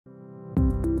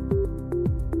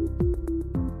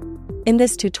In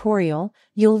this tutorial,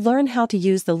 you'll learn how to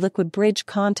use the liquid bridge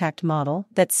contact model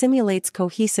that simulates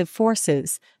cohesive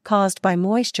forces caused by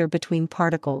moisture between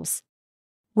particles.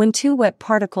 When two wet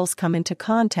particles come into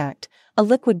contact, a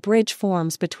liquid bridge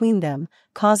forms between them,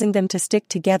 causing them to stick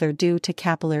together due to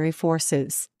capillary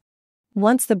forces.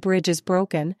 Once the bridge is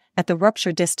broken, at the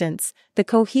rupture distance, the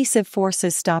cohesive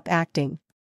forces stop acting,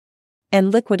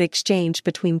 and liquid exchange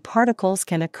between particles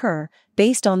can occur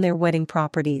based on their wetting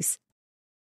properties.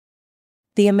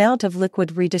 The amount of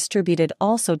liquid redistributed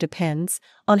also depends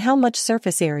on how much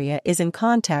surface area is in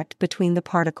contact between the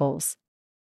particles.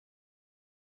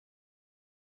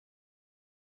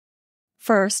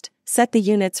 First, set the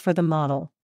units for the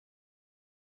model.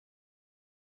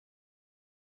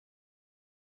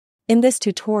 In this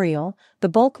tutorial, the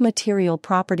bulk material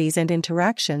properties and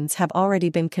interactions have already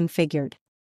been configured.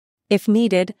 If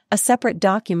needed, a separate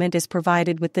document is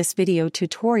provided with this video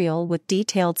tutorial with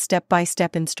detailed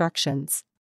step-by-step instructions.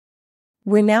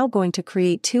 We're now going to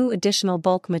create two additional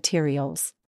bulk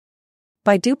materials.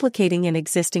 By duplicating an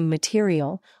existing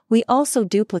material, we also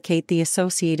duplicate the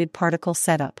associated particle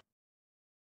setup.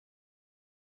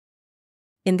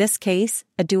 In this case,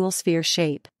 a dual sphere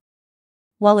shape.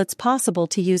 While it's possible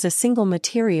to use a single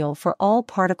material for all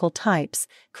particle types,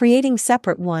 creating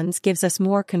separate ones gives us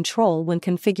more control when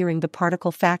configuring the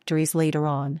particle factories later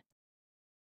on.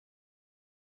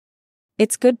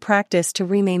 It's good practice to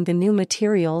rename the new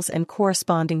materials and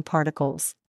corresponding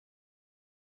particles.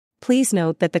 Please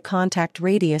note that the contact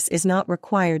radius is not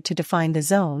required to define the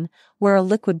zone where a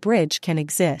liquid bridge can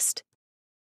exist.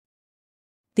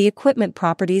 The equipment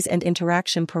properties and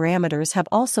interaction parameters have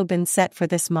also been set for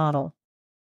this model.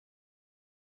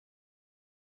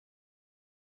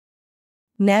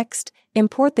 Next,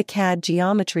 import the CAD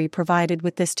geometry provided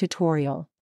with this tutorial.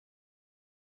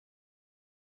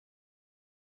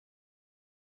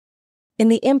 In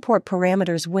the Import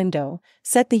Parameters window,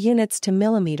 set the units to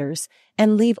millimeters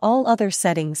and leave all other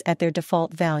settings at their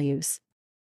default values.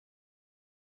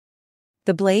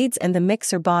 The blades and the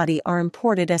mixer body are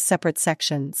imported as separate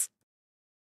sections.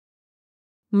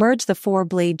 Merge the four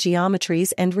blade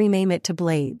geometries and rename it to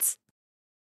blades.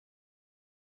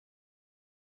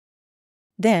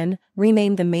 Then,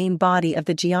 rename the main body of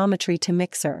the geometry to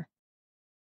mixer.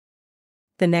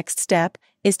 The next step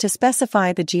is to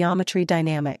specify the geometry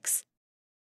dynamics.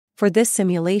 For this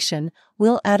simulation,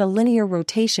 we'll add a linear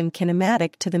rotation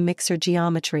kinematic to the mixer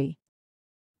geometry.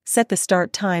 Set the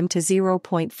start time to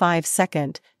 0.5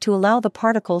 seconds to allow the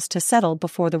particles to settle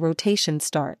before the rotation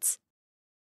starts.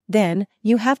 Then,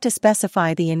 you have to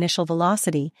specify the initial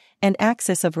velocity and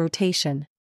axis of rotation.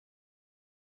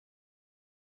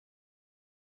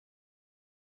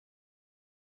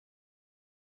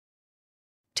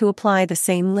 To apply the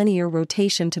same linear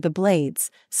rotation to the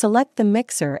blades, select the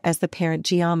mixer as the parent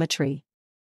geometry.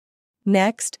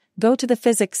 Next, go to the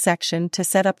Physics section to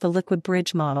set up the liquid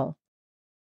bridge model.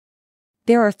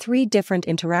 There are three different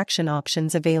interaction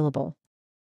options available.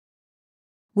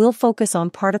 We'll focus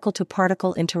on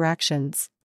particle-to-particle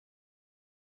interactions.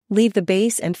 Leave the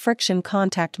base and friction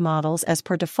contact models as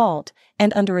per default,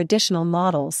 and under Additional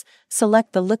Models,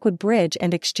 select the liquid bridge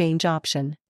and exchange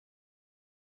option.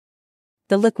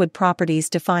 The liquid properties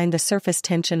define the surface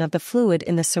tension of the fluid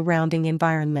in the surrounding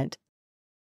environment.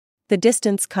 The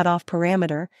distance cutoff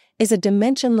parameter is a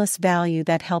dimensionless value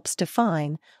that helps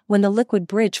define when the liquid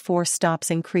bridge force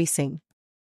stops increasing.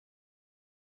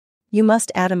 You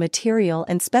must add a material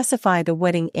and specify the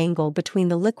wetting angle between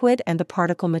the liquid and the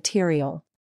particle material.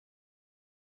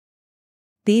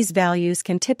 These values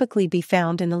can typically be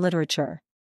found in the literature.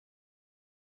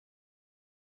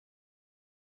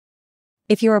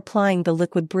 If you're applying the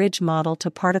liquid bridge model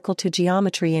to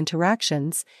particle-to-geometry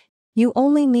interactions, you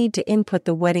only need to input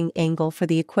the wetting angle for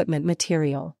the equipment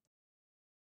material.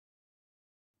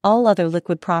 All other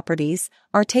liquid properties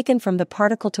are taken from the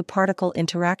particle-to-particle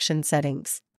interaction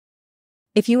settings.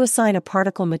 If you assign a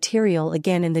particle material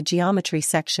again in the geometry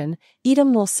section,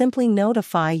 EDEM will simply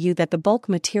notify you that the bulk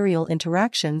material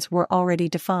interactions were already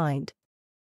defined.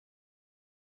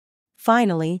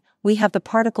 Finally, we have the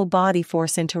particle body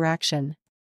force interaction.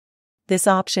 This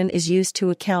option is used to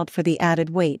account for the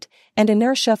added weight and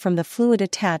inertia from the fluid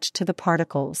attached to the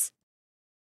particles.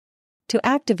 To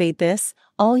activate this,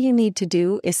 all you need to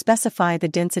do is specify the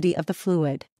density of the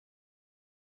fluid.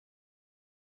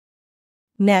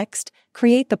 Next,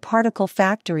 create the particle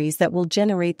factories that will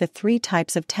generate the three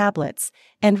types of tablets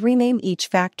and rename each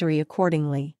factory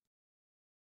accordingly.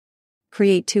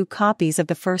 Create 2 copies of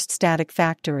the first static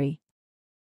factory.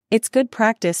 It's good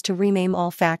practice to rename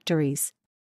all factories.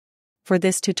 For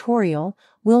this tutorial,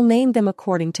 we'll name them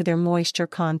according to their moisture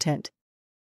content.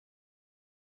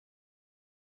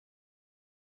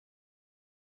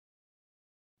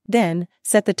 Then,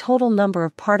 set the total number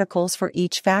of particles for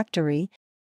each factory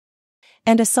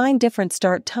and assign different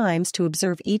start times to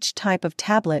observe each type of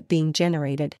tablet being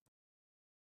generated.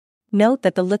 Note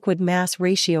that the liquid mass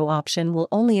ratio option will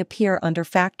only appear under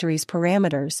factory's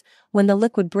parameters when the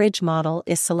liquid bridge model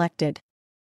is selected.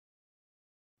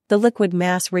 The liquid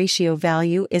mass ratio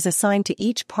value is assigned to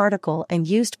each particle and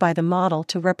used by the model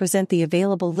to represent the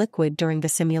available liquid during the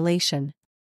simulation.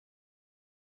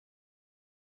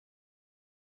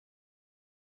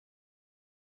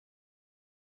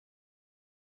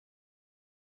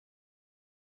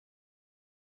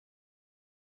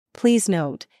 Please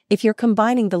note, if you're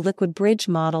combining the liquid bridge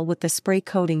model with the spray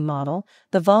coating model,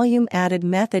 the volume added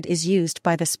method is used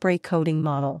by the spray coating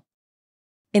model.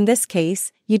 In this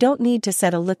case, you don't need to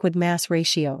set a liquid mass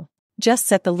ratio. Just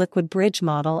set the liquid bridge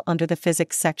model under the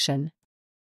physics section.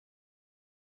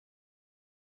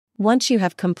 Once you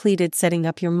have completed setting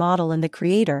up your model in the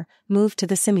creator, move to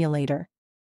the simulator.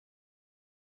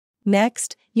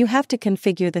 Next, you have to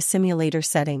configure the simulator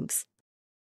settings.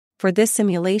 For this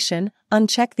simulation,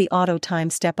 uncheck the auto time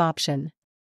step option.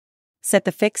 Set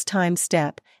the fixed time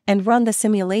step and run the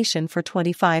simulation for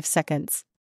 25 seconds.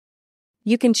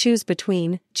 You can choose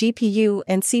between GPU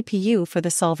and CPU for the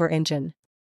solver engine.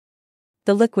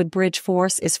 The liquid bridge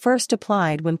force is first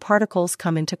applied when particles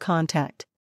come into contact.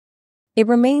 It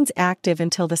remains active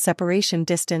until the separation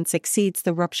distance exceeds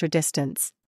the rupture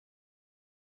distance.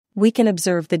 We can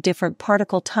observe the different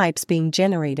particle types being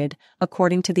generated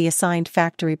according to the assigned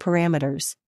factory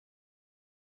parameters.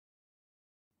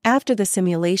 After the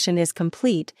simulation is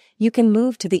complete, you can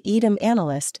move to the EDEM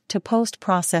Analyst to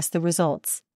post-process the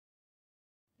results.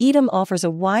 EDEM offers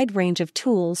a wide range of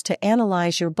tools to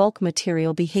analyze your bulk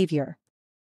material behavior.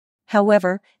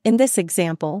 However, in this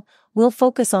example, we'll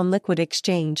focus on liquid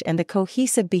exchange and the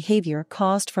cohesive behavior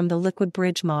caused from the liquid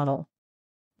bridge model.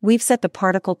 We've set the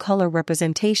particle color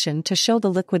representation to show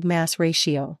the liquid mass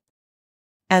ratio.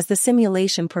 As the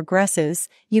simulation progresses,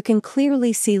 you can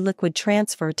clearly see liquid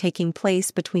transfer taking place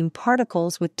between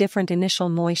particles with different initial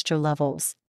moisture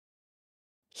levels.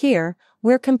 Here,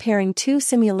 we're comparing two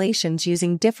simulations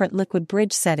using different liquid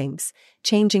bridge settings,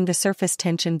 changing the surface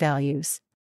tension values.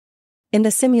 In the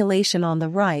simulation on the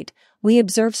right, we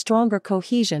observe stronger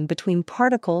cohesion between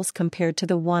particles compared to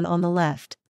the one on the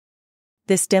left.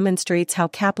 This demonstrates how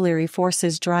capillary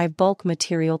forces drive bulk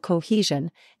material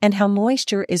cohesion and how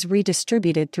moisture is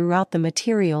redistributed throughout the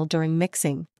material during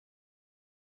mixing.